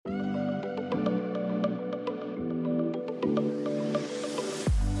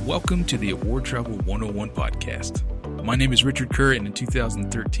Welcome to the Award Travel 101 podcast. My name is Richard Kerr, and in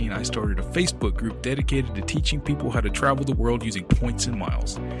 2013, I started a Facebook group dedicated to teaching people how to travel the world using points and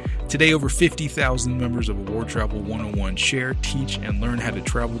miles. Today, over 50,000 members of Award Travel 101 share, teach, and learn how to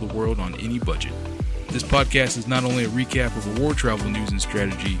travel the world on any budget. This podcast is not only a recap of award travel news and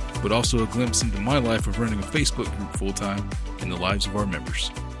strategy, but also a glimpse into my life of running a Facebook group full-time and the lives of our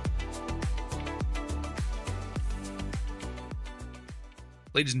members.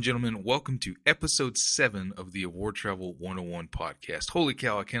 Ladies and gentlemen, welcome to episode 7 of the Award Travel 101 podcast. Holy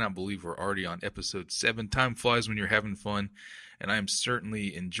cow, I cannot believe we're already on episode 7. Time flies when you're having fun, and I am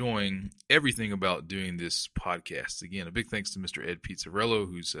certainly enjoying everything about doing this podcast. Again, a big thanks to Mr. Ed Pizzarello,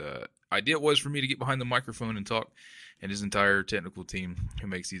 whose idea it was for me to get behind the microphone and talk, and his entire technical team who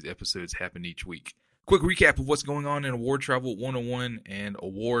makes these episodes happen each week. Quick recap of what's going on in Award Travel 101 and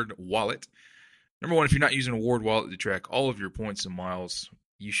Award Wallet. Number one, if you're not using Award Wallet to track all of your points and miles,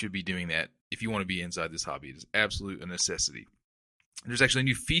 you should be doing that if you want to be inside this hobby. It is absolutely a necessity. There's actually a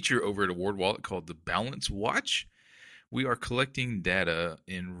new feature over at Award Wallet called the Balance Watch. We are collecting data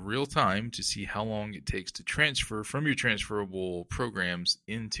in real time to see how long it takes to transfer from your transferable programs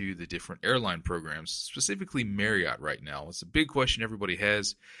into the different airline programs, specifically Marriott right now. It's a big question everybody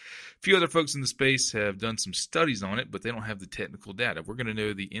has. A few other folks in the space have done some studies on it, but they don't have the technical data. We're going to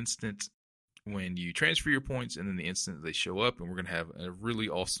know the instant when you transfer your points and then the instant that they show up, and we're going to have a really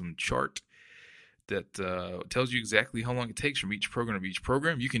awesome chart that tells you exactly how long it takes from each program to each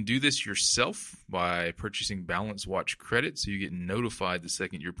program. You can do this yourself by purchasing Balance Watch credit, so you get notified the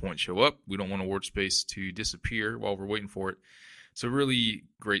second your points show up. We don't want Award Space to disappear while we're waiting for it. So really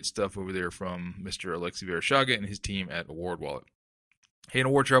great stuff over there from Mr. Alexi Verashaga and his team at Award Wallet. Hey, in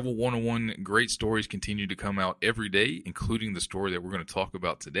Award Travel 101, great stories continue to come out every day, including the story that we're going to talk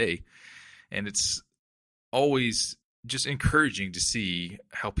about today. And it's always just encouraging to see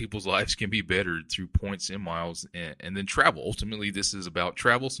how people's lives can be bettered through points and miles and then travel. Ultimately, this is about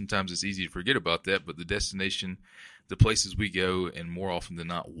travel. Sometimes it's easy to forget about that, but the destination, the places we go, and more often than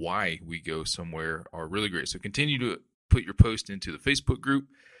not, why we go somewhere are really great. So continue to put your post into the Facebook group.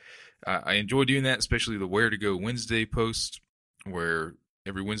 I enjoy doing that, especially the Where to Go Wednesday post, where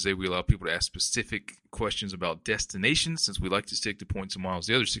every Wednesday we allow people to ask specific questions about destinations. Since we like to stick to points and miles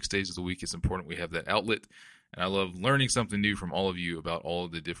the other 6 days of the week, it's important we have that outlet. And I love learning something new from all of you about all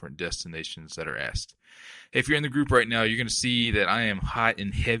of the different destinations that are asked. If you're in the group right now, you're going to see that I am hot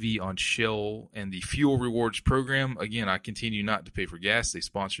and heavy on Shell and the Fuel Rewards program. Again, I continue not to pay for gas. They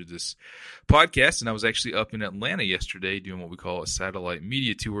sponsored this podcast, and I was actually up in Atlanta yesterday doing what we call a satellite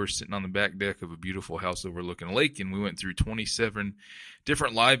media tour, sitting on the back deck of a beautiful house overlooking a lake, and we went through 27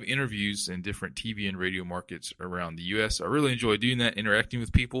 different live interviews in different TV and radio markets around the U.S. I really enjoy doing that, interacting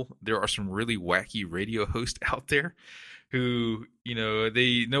with people. There are some really wacky radio hosts out there who,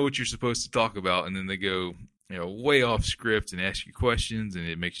 they know what you're supposed to talk about, and then they go, way off script and ask you questions, and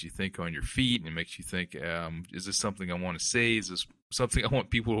it makes you think on your feet, and it makes you think, is this something I want to say? Is this something I want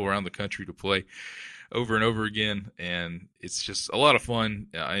people around the country to play over and over again? And it's just a lot of fun.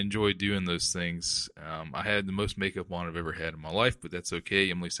 I enjoy doing those things. I had the most makeup on I've ever had in my life, but that's okay.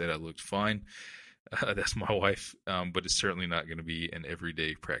 Emily said I looked fine. That's my wife, but it's certainly not going to be an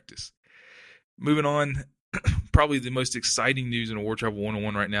everyday practice. Moving on, probably the most exciting news in Award Travel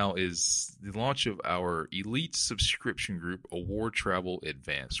 101 right now is the launch of our elite subscription group, Award Travel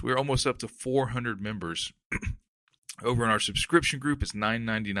Advanced. We're almost up to 400 members over in our subscription group. It's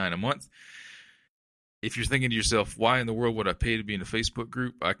 $9.99 a month. If you're thinking to yourself, why in the world would I pay to be in a Facebook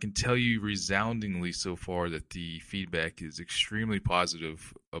group? I can tell you resoundingly so far that the feedback is extremely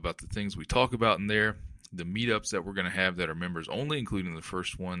positive about the things we talk about in there, the meetups that we're going to have that are members only, including the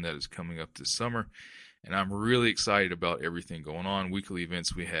first one that is coming up this summer. And I'm really excited about everything going on. Weekly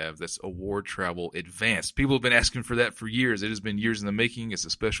events we have, that's Award Travel Advanced. People have been asking for that for years. It has been years in the making. It's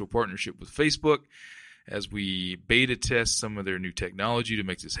a special partnership with Facebook as we beta test some of their new technology to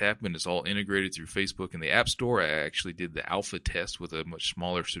make this happen. It's all integrated through Facebook and the App Store. I actually did the alpha test with a much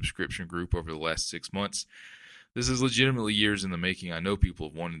smaller subscription group over the last 6 months. This is legitimately years in the making. I know people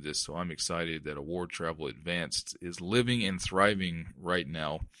have wanted this, so I'm excited that Award Travel Advanced is living and thriving right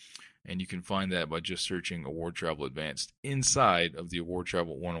now. And you can find that by just searching Award Travel Advanced inside of the Award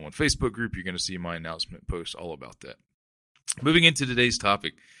Travel 101 Facebook group. You're going to see my announcement post all about that. Moving into today's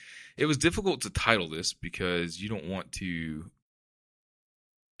topic, it was difficult to title this because you don't want to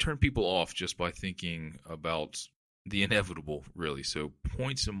turn people off just by thinking about the inevitable, really. So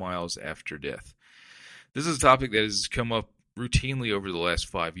points and miles after death. This is a topic that has come up routinely over the last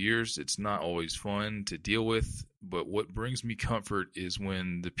 5 years. It's not always fun to deal with, but what brings me comfort is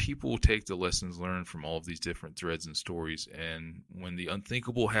when the people take the lessons learned from all of these different threads and stories, and when the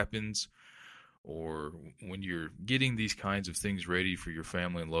unthinkable happens, or when you're getting these kinds of things ready for your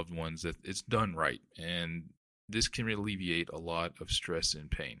family and loved ones, that it's done right. And this can alleviate a lot of stress and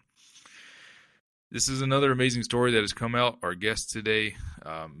pain. This is another amazing story that has come out. Our guest today,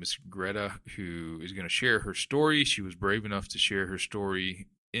 Miss Greta, who is going to share her story. She was brave enough to share her story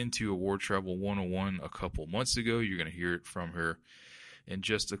into Award Travel 101 a couple months ago. You're going to hear it from her in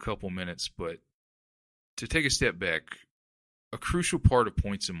just a couple minutes. But to take a step back, a crucial part of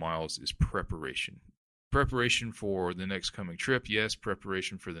Points and Miles is preparation. Preparation for the next coming trip, yes.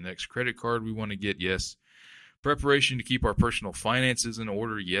 Preparation for the next credit card we want to get, yes. Preparation to keep our personal finances in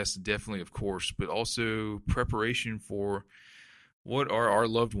order, yes, definitely, of course. But also preparation for what are our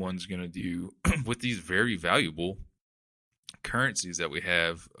loved ones going to do with these very valuable currencies that we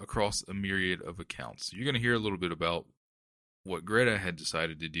have across a myriad of accounts. You're going to hear a little bit about what Greta had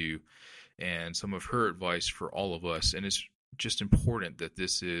decided to do and some of her advice for all of us. And it's just important that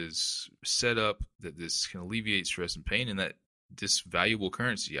this is set up, that this can alleviate stress and pain, and that this valuable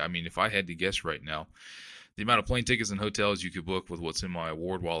currency, I mean, if I had to guess right now, the amount of plane tickets and hotels you could book with what's in my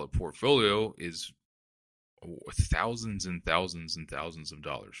Award Wallet portfolio is thousands and thousands and thousands of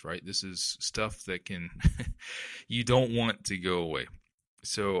dollars, right? This is stuff that can, you don't want to go away.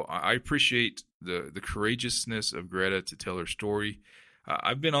 So I appreciate the courageousness of Greta to tell her story.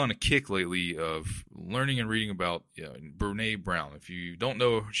 I've been on a kick lately of learning and reading about Brené Brown. If you don't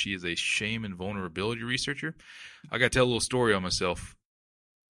know, she is a shame and vulnerability researcher. I got to tell a little story on myself.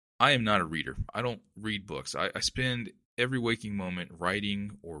 I am not a reader. I don't read books. I spend every waking moment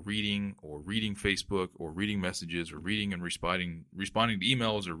writing or reading Facebook or reading messages or reading and responding to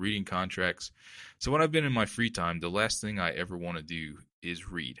emails or reading contracts. So when I've been in my free time, the last thing I ever want to do is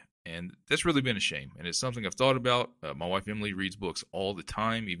read. And that's really been a shame. And it's something I've thought about. My wife Emily reads books all the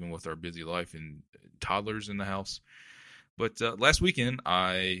time, even with our busy life and toddlers in the house. But last weekend,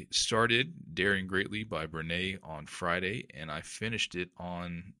 I started Daring Greatly by Brené on Friday, and I finished it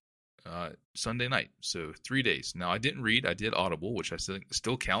on Sunday night. So 3 days. Now, I didn't read. I did Audible, which I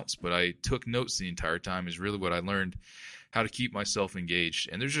still counts, but I took notes the entire time is really what I learned, how to keep myself engaged.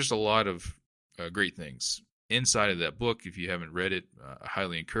 And there's just a lot of great things inside of that book. If you haven't read it, I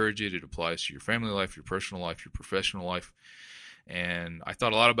highly encourage it. It applies to your family life, your personal life, your professional life. And I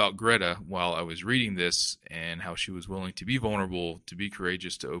thought a lot about Greta while I was reading this and how she was willing to be vulnerable, to be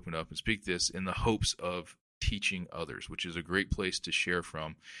courageous, to open up and speak this in the hopes of teaching others, which is a great place to share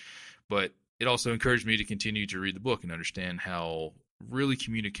from. But it also encouraged me to continue to read the book and understand how really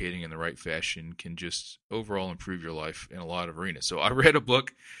communicating in the right fashion can just overall improve your life in a lot of arenas. So I read a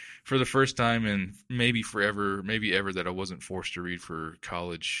book for the first time in maybe forever, maybe ever, that I wasn't forced to read for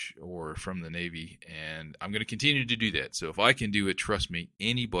college or from the Navy. And I'm going to continue to do that. So if I can do it, trust me,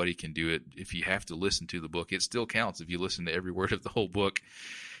 anybody can do it. If you have to listen to the book, it still counts if you listen to every word of the whole book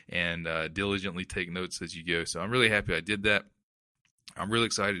and diligently take notes as you go. So I'm really happy I did that. I'm really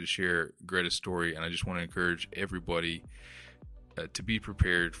excited to share Greta's story, and I just want to encourage everybody to be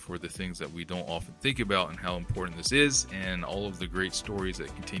prepared for the things that we don't often think about and how important this is, and all of the great stories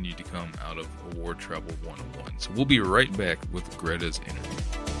that continue to come out of Award Travel 101. So we'll be right back with Greta's interview.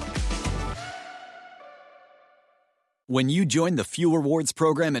 When you join the Fuel Rewards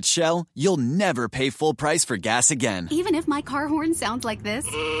program at Shell, you'll never pay full price for gas again. Even if my car horn sounds like this?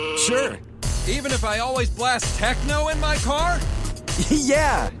 Sure. Even if I always blast techno in my car?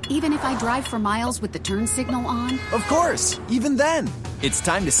 Yeah. Even if I drive for miles with the turn signal on? Of course. Even then. It's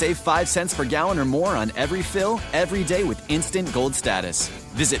time to save 5 cents per gallon or more on every fill, every day with instant gold status.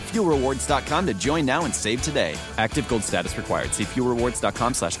 Visit fuelrewards.com to join now and save today. Active gold status required. See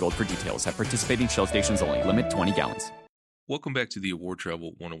fuelrewards.com/gold for details. At participating Shell stations only. Limit 20 gallons. Welcome back to the Award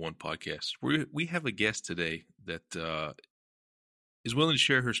Travel 101 podcast. We have a guest today that is willing to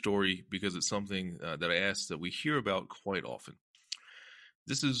share her story because it's something that I ask that we hear about quite often.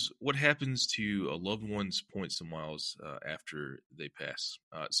 This is what happens to a loved one's points and miles after they pass.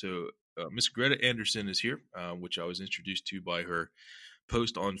 So Miss Greta Anderson is here, which I was introduced to by her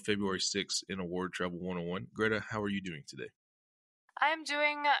post on February 6th in Award Travel 101. Greta, how are you doing today? I'm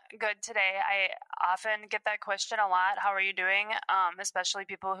doing good today. I often get that question a lot. How are you doing? Especially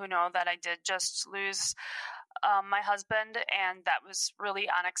people who know that I did just lose my husband, and that was really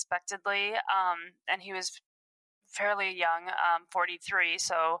unexpectedly. And he was fairly young, 43,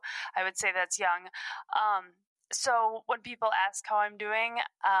 so I would say that's young. So when people ask how I'm doing,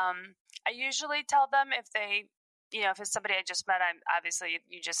 I usually tell them if they if it's somebody I just met, I'm obviously,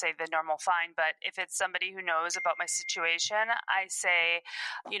 you just say the normal fine. But if it's somebody who knows about my situation, I say,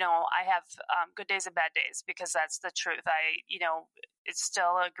 I have good days and bad days, because that's the truth. It's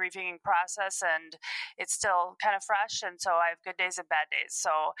still a grieving process and it's still kind of fresh. And so I have good days and bad days.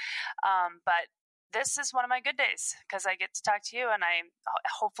 So, but this is one of my good days because I get to talk to you and I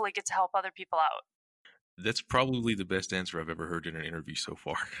hopefully get to help other people out. That's probably the best answer I've ever heard in an interview so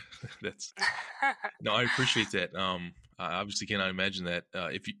far. No, I appreciate that. I obviously cannot imagine that.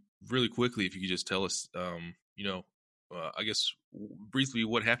 If you could just tell us, I guess briefly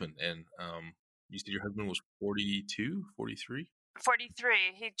what happened. And you said your husband was 42, 43? 43.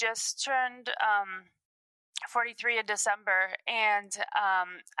 He just turned 43 in December. And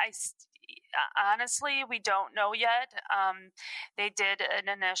honestly, we don't know yet. They did an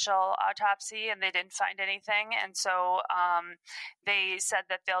initial autopsy and they didn't find anything. And so they said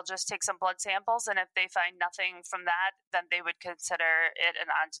that they'll just take some blood samples. And if they find nothing from that, then they would consider it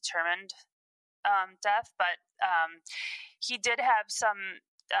an undetermined death. But he did have some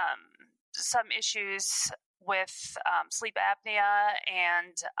issues with sleep apnea,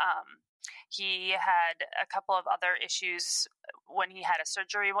 and he had a couple of other issues when he had a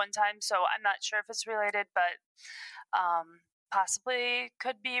surgery one time. So I'm not sure if it's related, but possibly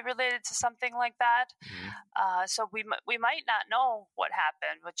could be related to something like that. Mm-hmm. So we might not know what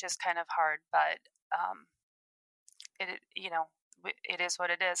happened, which is kind of hard, but it is what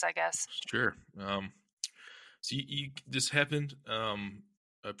it is, I guess. Sure. So this happened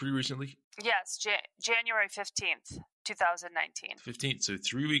pretty recently? Yes, January 15th, 2019. 15th, so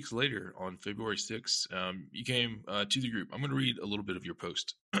 3 weeks later, on February 6th, you came to the group. I'm going to read a little bit of your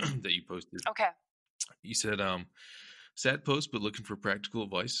post that you posted. Okay. You said, sad post, but looking for practical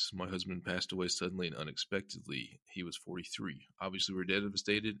advice. My husband passed away suddenly and unexpectedly. He was 43. Obviously, we're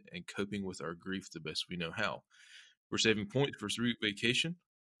devastated and coping with our grief the best we know how. We're saving points for a 3-week vacation.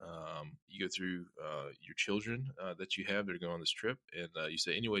 You go through your children that you have that are going on this trip, and you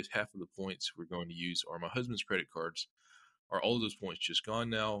say, anyways, half of the points we're going to use are my husband's credit cards. Are all of those points just gone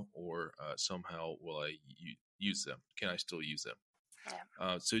now, or somehow will I use them? Can I still use them?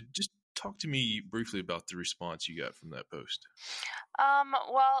 Yeah. So just talk to me briefly about the response you got from that post.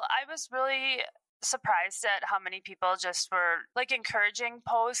 Well, I was really surprised at how many people just were encouraging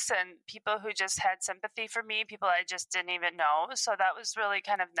posts and people who just had sympathy for me, people I just didn't even know. So that was really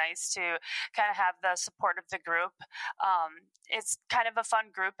kind of nice to kind of have the support of the group. It's kind of a fun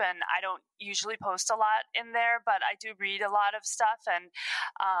group, and I don't usually post a lot in there, but I do read a lot of stuff. And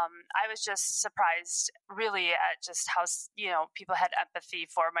I was just surprised really at just how, people had empathy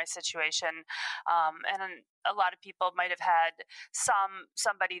for my situation. And a lot of people might have had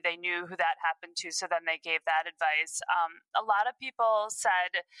somebody they knew who that happened to, so then they gave that advice. A lot of people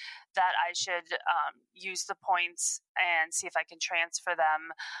said that I should use the points and see if I can transfer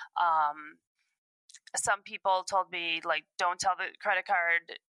them. Some people told me, don't tell the credit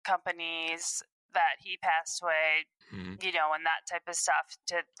card companies that he passed away, and that type of stuff,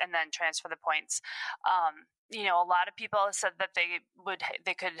 and then transfer the points. A lot of people said that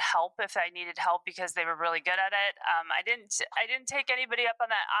they could help if I needed help because they were really good at it. I didn't take anybody up on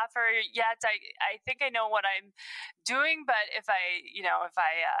that offer yet. I think I know what I'm doing, but if I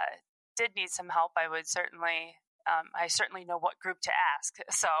did need some help, I would certainly, I certainly know what group to ask.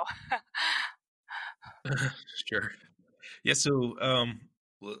 So. Sure. Yeah. So,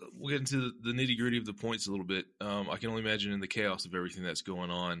 we'll get into the nitty gritty of the points a little bit. I can only imagine in the chaos of everything that's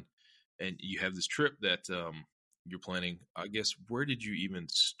going on, and you have this trip that you're planning. I guess, where did you even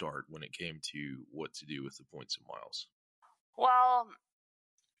start when it came to what to do with the points and miles? Well,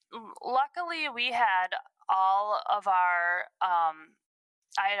 luckily we had all of our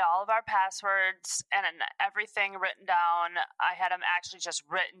I had all of our passwords and everything written down. I had them actually just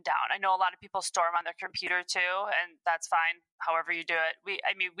written down. I know a lot of people store them on their computer too, and that's fine, however you do it. We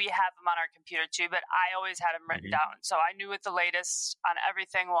have them on our computer too, but I always had them written down. So I knew what the latest on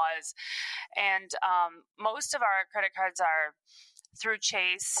everything was. And most of our credit cards are through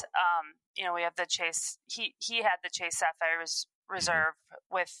Chase. We have the Chase. He had the Chase Sapphire Reserve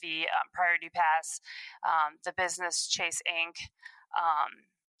with the Priority Pass, the business Chase Inc.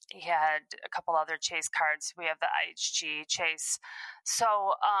 He had a couple other Chase cards. We have the IHG Chase.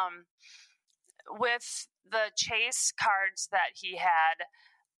 So with the Chase cards that he had,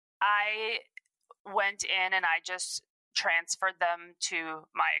 I went in and I just transferred them to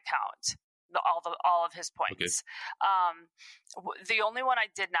my account. All of his points. Okay. The only one I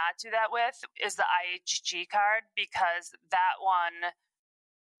did not do that with is the IHG card, because that one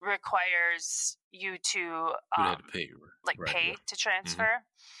requires you to pay to transfer.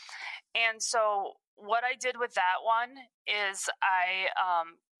 And so what I did with that one is I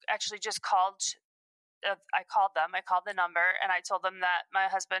actually just called. I called them. I called the number and I told them that my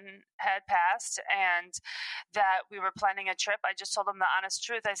husband had passed and that we were planning a trip. I just told them the honest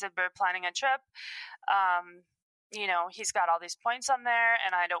truth. I said, we're planning a trip. He's got all these points on there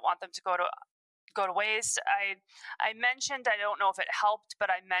and I don't want them to go to waste. I mentioned, I don't know if it helped,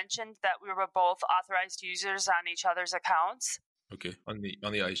 but I mentioned that we were both authorized users on each other's accounts. Okay. On the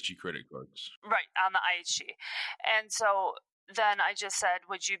IHG credit cards. Right. On the IHG. And so then I just said,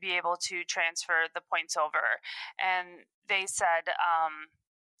 would you be able to transfer the points over? And they said,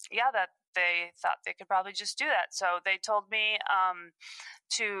 that they thought they could probably just do that. So they told me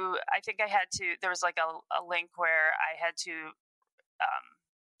there was like a link where I had to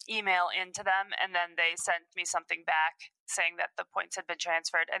email into them, and then they sent me something back saying that the points had been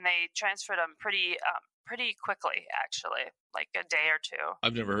transferred, and they transferred them pretty quickly, actually, like a day or two.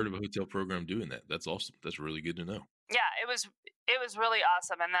 I've never heard of a hotel program doing that. That's awesome. That's really good to know. Yeah, it was really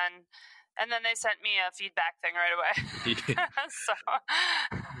awesome, and then they sent me a feedback thing right away. So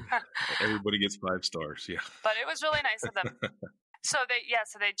everybody gets 5 stars. Yeah, but it was really nice of them. So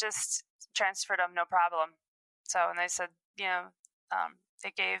they just transferred them, no problem. So and they said,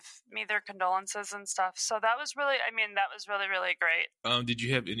 they gave me their condolences and stuff. So that was really really great. Did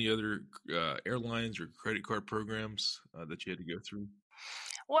you have any other airlines or credit card programs that you had to go through?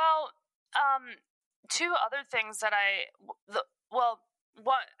 Well, 2 other things that I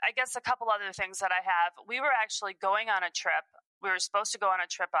guess a couple other things that I have. We were actually going on a trip. We were supposed to go on a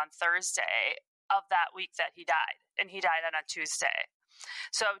trip on Thursday of that week that he died, and he died on a Tuesday.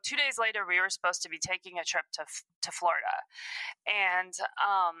 So 2 days later, we were supposed to be taking a trip to Florida. And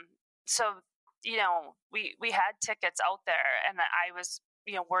so, we had tickets out there, and I was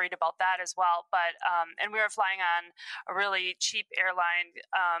worried about that as well. But and we were flying on a really cheap airline.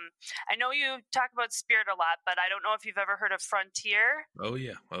 I know you talk about Spirit a lot, but I don't know if you've ever heard of Frontier. Oh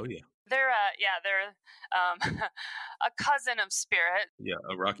yeah. They're a cousin of Spirit. Yeah,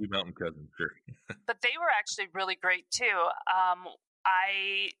 a Rocky Mountain cousin, sure. But they were actually really great too.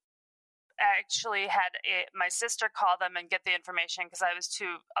 I actually had my sister call them and get the information because I was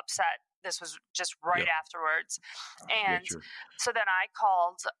too upset. This was just right afterwards. And so then I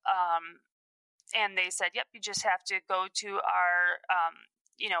called and they said, yep, you just have to go to our,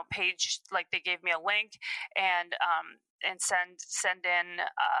 page. Like they gave me a link and send in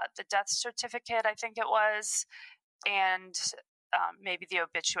the death certificate, I think it was, and maybe the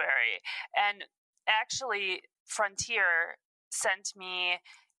obituary. And actually Frontier sent me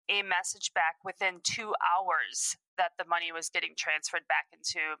a message back within 2 hours that the money was getting transferred back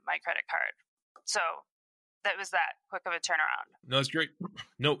into my credit card. So that was that quick of a turnaround. No, that's great.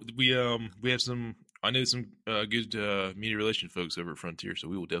 No, we have some. I know some good media relation folks over at Frontier, so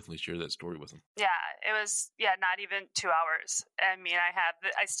we will definitely share that story with them. Yeah, it was. Yeah, not even 2 hours. I mean,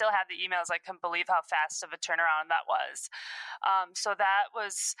 I still have the emails. I couldn't believe how fast of a turnaround that was. So that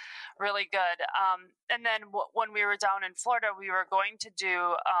was really good. And then when we were down in Florida, we were going to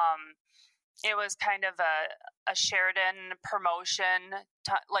do. It was kind of a Sheridan promotion,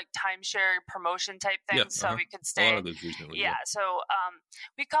 like timeshare promotion type thing, so we could stay. A lot of those recently. Yeah. So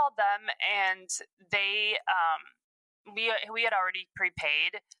we called them, and they we had already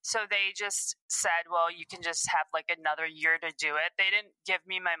prepaid, so they just said, "Well, you can just have like another year to do it." They didn't give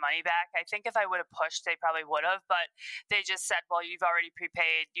me my money back. I think if I would have pushed, they probably would have, but they just said, "Well, you've already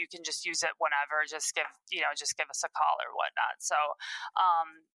prepaid. You can just use it whenever. Just give us a call or whatnot." So.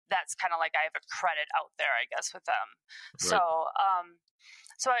 That's kind of like I have a credit out there, I guess, with them. Right.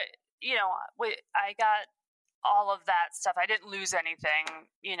 So I got all of that stuff. I didn't lose anything,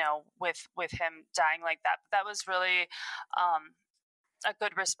 with him dying like that. But that was really a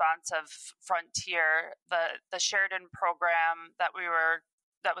good response of Frontier, the Sheridan program that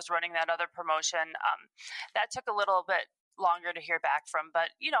was running that other promotion. That took a little bit longer to hear back from, but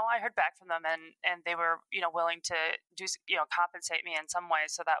I heard back from them and they were willing to do compensate me in some way,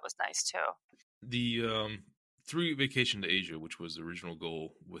 so that was nice too. The 3-week vacation to Asia, which was the original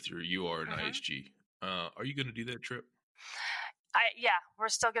goal with your UR and IHG, are you going to do that trip? We're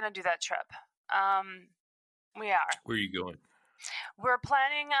still going to do that trip. We are. Where are you going? We're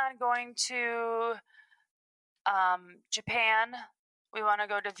planning on going to Japan. We want to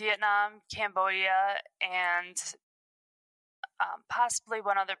go to Vietnam, Cambodia, and possibly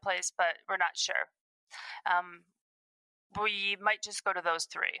one other place, but we're not sure. We might just go to those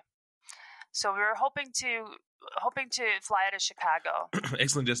 3. So we were hoping to fly out of Chicago.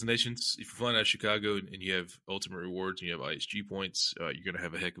 Excellent destinations. If you're flying out of Chicago and you have Ultimate Rewards and you have ISG points, you're going to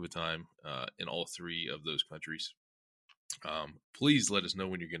have a heck of a time in all 3 of those countries. Please let us know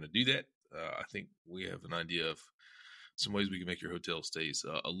when you're going to do that. I think we have an idea of some ways we can make your hotel stays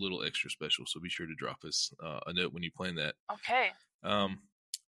a little extra special. So be sure to drop us a note when you plan that. Okay.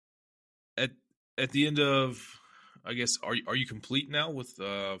 At the end of, I guess, are you complete now with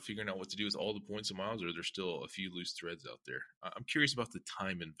figuring out what to do with all the points and miles, or are there still a few loose threads out there? I'm curious about the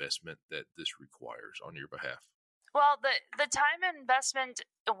time investment that this requires on your behalf. Well, the time investment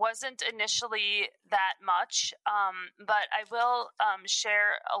wasn't initially that much, but I will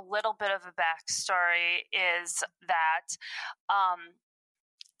share a little bit of a backstory. Is that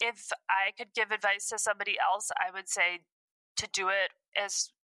if I could give advice to somebody else, I would say to do it as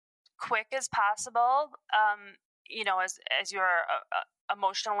quick as possible. As you're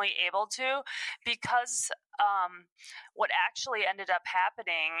emotionally able to, because what actually ended up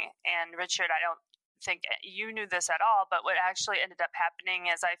happening, and Richard, I don't think you knew this at all, but what actually ended up happening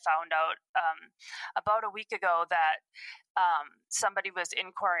is I found out about a week ago that somebody was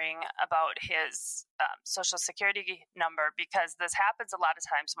inquiring about his social security number, because this happens a lot of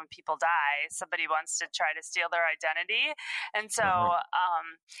times when people die. Somebody wants to try to steal their identity, and so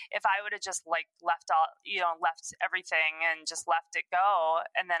if I would have just left everything and just left it go,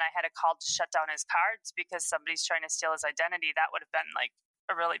 and then I had a call to shut down his cards because somebody's trying to steal his identity, that would have been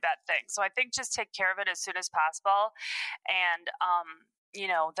a really bad thing. So I think just take care of it as soon as possible. And,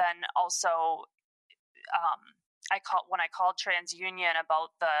 then also, when I called TransUnion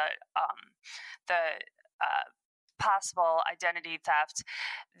about the possible identity theft,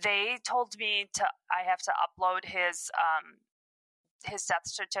 they told me I have to upload his death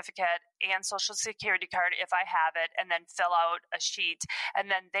certificate and social security card if I have it, and then fill out a sheet, and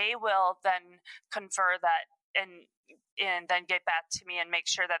then they will then confer that and then get back to me and make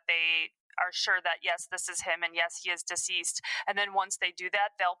sure that they are sure that, yes, this is him, and yes, he is deceased. And then once they do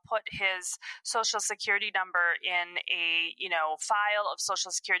that, they'll put his social security number in a file of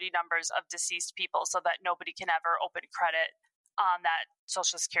social security numbers of deceased people, so that nobody can ever open credit on that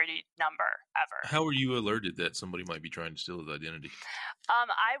social security number ever. How were you alerted that somebody might be trying to steal his identity?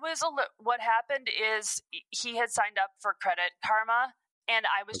 What happened is he had signed up for Credit Karma, and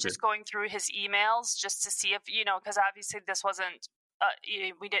I was just going through his emails just to see if, because obviously this wasn't,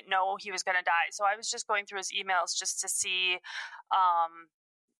 we didn't know he was going to die. So I was just going through his emails just to see,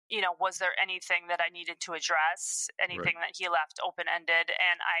 was there anything that I needed to address, anything that he left open-ended.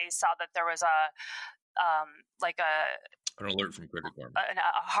 And I saw that there was an alert from Credit Karma,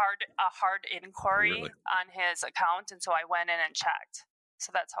 a hard inquiry on his account. And so I went in and checked.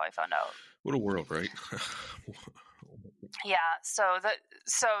 So that's how I found out. What a world, right? Yeah. So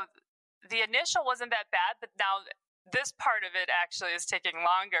the initial wasn't that bad, but now this part of it actually is taking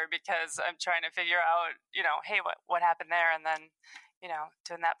longer because I'm trying to figure out, hey, what happened there? And then,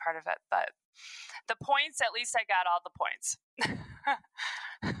 doing that part of it. But the points, at least I got all the points.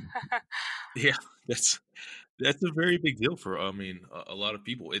 Yeah, that's a very big deal for, a lot of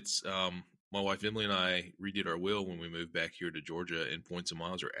people. It's, my wife Emily and I redid our will when we moved back here to Georgia, and points and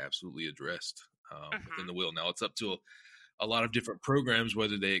miles are absolutely addressed within the will. Now, it's up to a lot of different programs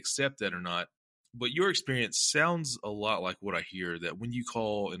whether they accept that or not. But your experience sounds a lot like what I hear, that when you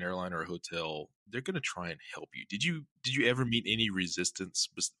call an airline or a hotel, they're going to try and help you. Did you ever meet any resistance?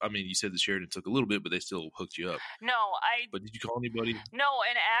 You said the Sheraton took a little bit, but they still hooked you up. No, But did you call anybody? No,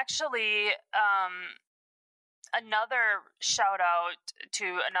 and actually, another shout out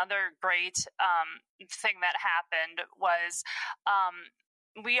to another great thing that happened was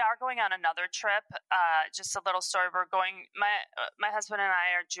we are going on another trip. Just a little story. We're going. My husband and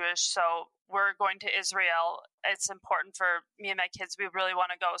I are Jewish, so we're going to Israel. It's important for me and my kids. We really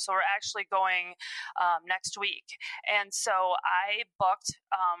want to go, so we're actually going next week. And so I booked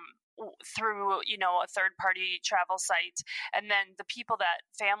through a third-party travel site, and then the people, that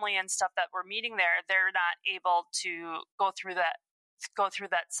family and stuff that we're meeting there, they're not able to go through that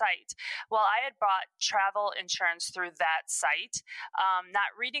site. Well, I had bought travel insurance through that site,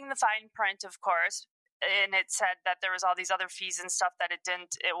 not reading the fine print, of course, and it said that there was all these other fees and stuff that it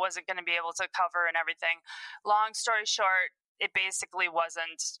wasn't going to be able to cover and everything. Long story short, it basically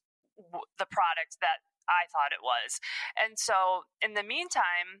wasn't the product that I thought it was. And so in the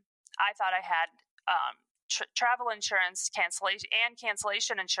meantime, I thought I had travel insurance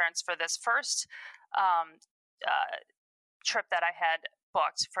cancellation insurance for this first trip that I had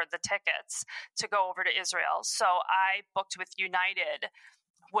booked for the tickets to go over to Israel. So I booked with United,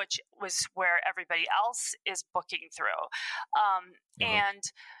 which was where everybody else is booking through. And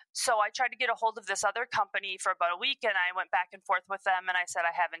so I tried to get a hold of this other company for about a week, and I went back and forth with them, and I said,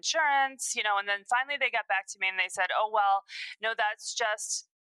 I have insurance, and then finally they got back to me and they said, oh, well, no, that's just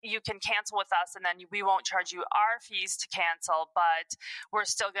you can cancel with us and then we won't charge you our fees to cancel, but we're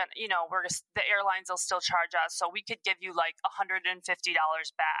still going to, the airlines will still charge us. So we could give you like $150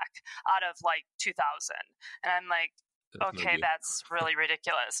 back out of like 2,000. And I'm like, okay, that's really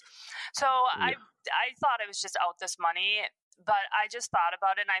ridiculous. So I thought I was just out this money, but I just thought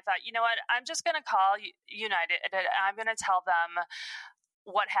about it and I thought, you know what, I'm just going to call United and I'm going to tell them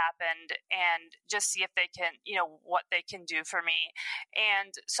what happened and just see if they can, what they can do for me.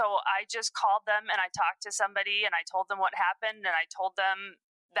 And so I just called them and I talked to somebody and I told them what happened. And I told them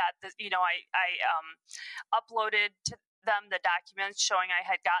that, I uploaded to them the documents showing I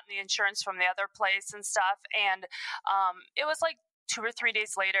had gotten the insurance from the other place and stuff. And it was like 2 or 3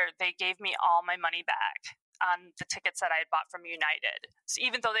 days later, they gave me all my money back on the tickets that I had bought from United. So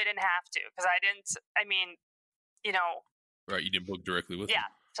even though they didn't have to, because Right, you didn't book directly with them. Yeah,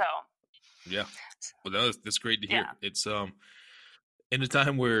 so. Yeah, well, that's great to hear. Yeah. It's in a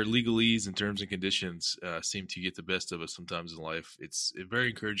time where legalese and terms and conditions seem to get the best of us sometimes in life, it's very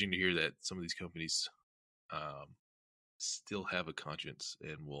encouraging to hear that some of these companies still have a conscience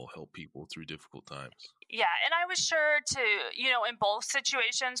and will help people through difficult times. Yeah, and I was sure to, in both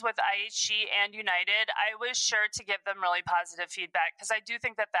situations with IHG and United, I was sure to give them really positive feedback because I do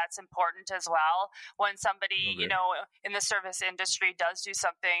think that that's important as well. When somebody, in the service industry does do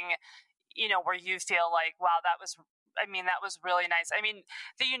something, where you feel like, wow, that was really nice. I mean,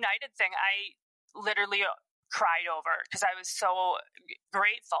 the United thing, I literally cried over because I was so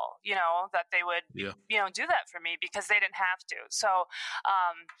grateful, that they would, do that for me because they didn't have to. So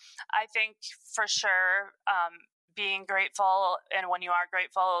I think for sure being grateful, and when you are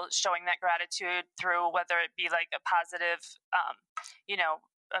grateful, showing that gratitude through whether it be like a positive,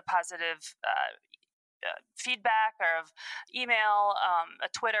 feedback or of email, a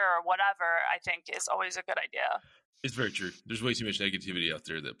Twitter or whatever, I think is always a good idea. It's very true. There's way too much negativity out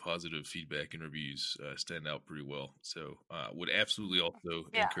there that positive feedback and reviews stand out pretty well. So would absolutely also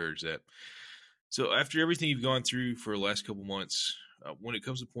encourage that. So after everything you've gone through for the last couple months, when it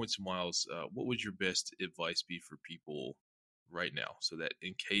comes to points and miles, what would your best advice be for people right now so that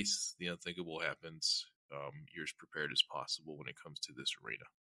in case the unthinkable happens, you're as prepared as possible when it comes to this arena?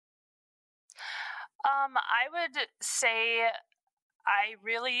 I would say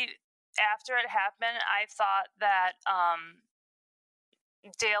after it happened, I thought that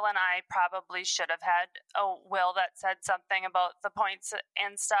Dale and I probably should have had a will that said something about the points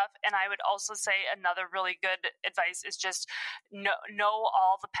and stuff. And I would also say another really good advice is just know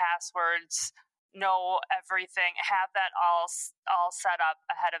all the passwords, know everything, have that all set up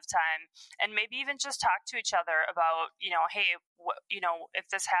ahead of time, and maybe even just talk to each other about, hey, if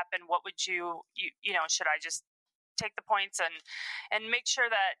this happened, what would you should I just take the points and make sure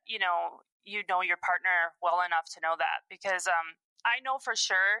that you know your partner well enough to know that, because I know for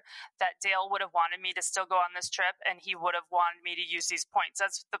sure that Dale would have wanted me to still go on this trip, and he would have wanted me to use these points.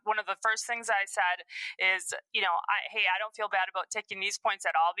 That's one of the first things I said is, I don't feel bad about taking these points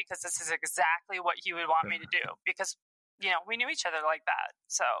at all because this is exactly what he would want me to do because, we knew each other like that.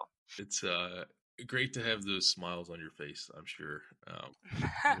 So it's great to have those smiles on your face, I'm sure,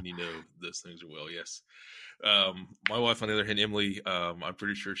 when you know those things are well. Yes. My wife, on the other hand, Emily, I'm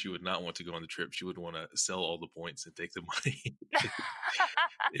pretty sure she would not want to go on the trip. She would want to sell all the points and take the money.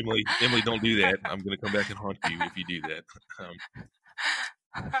 Emily, don't do that. I'm going to come back and haunt you if you do that.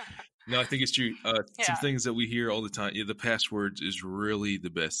 No, I think it's true. Some things that we hear all the time, the passwords is really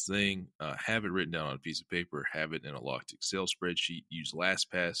the best thing. Have it written down on a piece of paper, have it in a locked Excel spreadsheet, use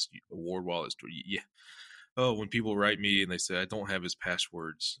LastPass, Award Wallet. Yeah. Oh, when people write me and they say, I don't have his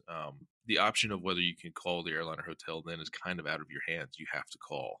passwords, the option of whether you can call the airline or hotel then is kind of out of your hands. You have to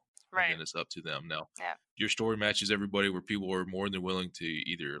call. Right. And then it's up to them. Now, your story matches everybody where people are more than willing to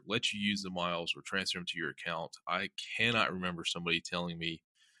either let you use the miles or transfer them to your account. I cannot remember somebody telling me,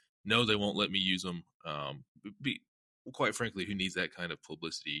 no, they won't let me use them. Quite frankly, who needs that kind of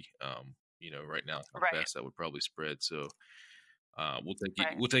publicity, right now, how fast that would probably spread. So we'll take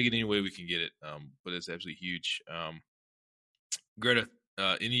it. We'll take it any way we can get it. But it's absolutely huge. Greta,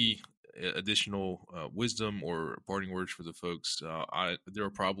 any additional wisdom or parting words for the folks? There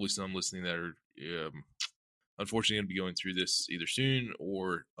are probably some listening that are unfortunately going to be going through this either soon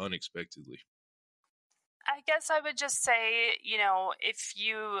or unexpectedly. I guess I would just say, if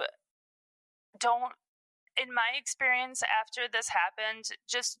you don't, in my experience after this happened,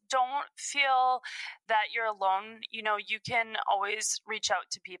 just don't feel that you're alone. You can always reach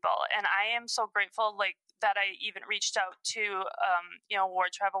out to people. And I am so grateful, that I even reached out to,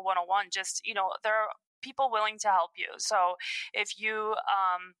 Award Travel 101. Just, there are people willing to help you. So if you,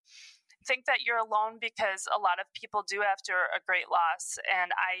 think that you're alone, because a lot of people do after a great loss.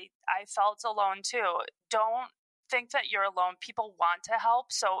 And I felt alone too. Don't think that you're alone. People want to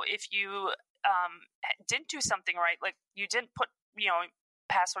help. So if you didn't do something right, like you didn't put,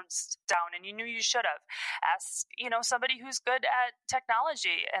 passwords down and you knew you should have, ask, somebody who's good at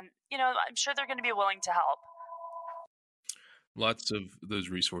technology, and, I'm sure they're going to be willing to help. Lots of those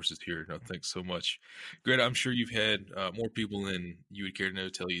resources here. No, thanks so much. Greta, I'm sure you've had more people than you would care to know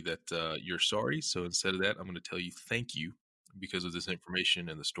tell you that you're sorry. So instead of that, I'm going to tell you thank you because of this information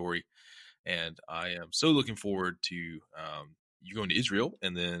and the story. And I am so looking forward to you going to Israel,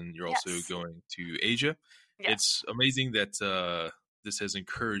 and then you're also going to Asia. Yeah. It's amazing that this has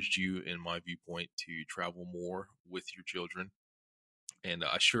encouraged you, in my viewpoint, to travel more with your children. And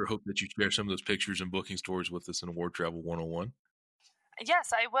I sure hope that you share some of those pictures and booking stories with us in Award Travel 101.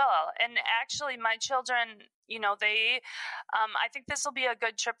 Yes, I will. And actually, my children, I think this will be a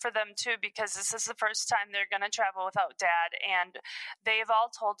good trip for them too, because this is the first time they're going to travel without dad. And they've all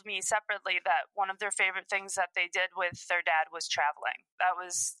told me separately that one of their favorite things that they did with their dad was traveling. That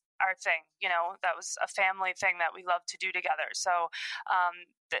was our thing, that was a family thing that we love to do together. So,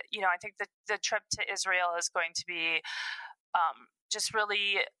 I think the trip to Israel is going to be just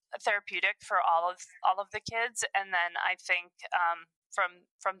really therapeutic for all of the kids. And then I think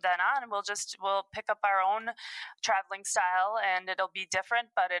from then on, we'll pick up our own traveling style, and it'll be different,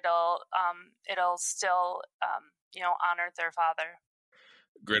 but it'll still honor their father.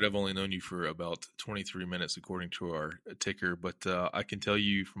 Greta, I've only known you for about 23 minutes according to our ticker, but I can tell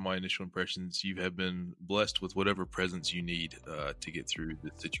you from my initial impressions, you have been blessed with whatever presence you need to get through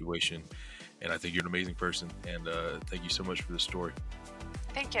the situation. And I think you're an amazing person. And thank you so much for the story.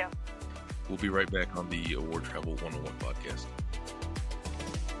 Thank you. We'll be right back on the Award Travel 101 podcast.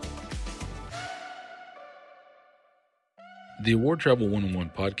 The Award Travel 101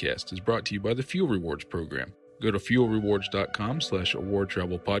 podcast is brought to you by the Fuel Rewards program. Go to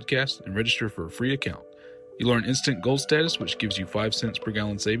fuelrewards.com/awardtravelpodcast and register for a free account. You learn instant gold status, which gives you 5 cents per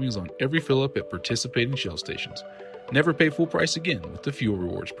gallon savings on every fill up at participating Shell stations. Never pay full price again with the Fuel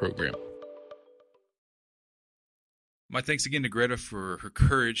Rewards program. My thanks again to Greta for her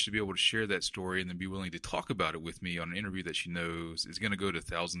courage to be able to share that story and then be willing to talk about it with me on an interview that she knows is going to go to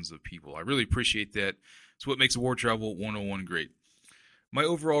thousands of people. I really appreciate that. It's what makes Award Travel 101 great. My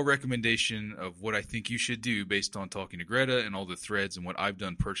overall recommendation of what I think you should do based on talking to Greta and all the threads and what I've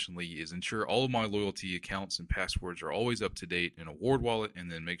done personally is ensure all of my loyalty accounts and passwords are always up to date in Award Wallet, and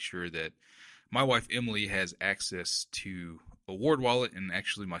then make sure that my wife Emily has access to Award Wallet, and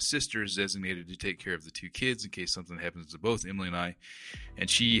actually my sister is designated to take care of the 2 kids in case something happens to both Emily and I, and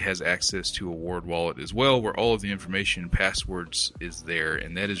she has access to Award Wallet as well, where all of the information and passwords is there.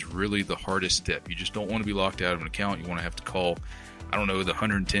 And that is really the hardest step. You just don't want to be locked out of an account. You want to have to call, the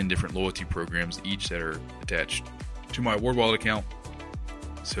 110 different loyalty programs, each that are attached to my Award Wallet account.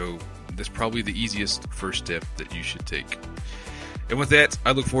 So that's probably the easiest first step that you should take. And with that,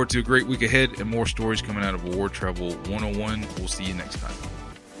 I look forward to a great week ahead and more stories coming out of Award Travel 101. We'll see you next time.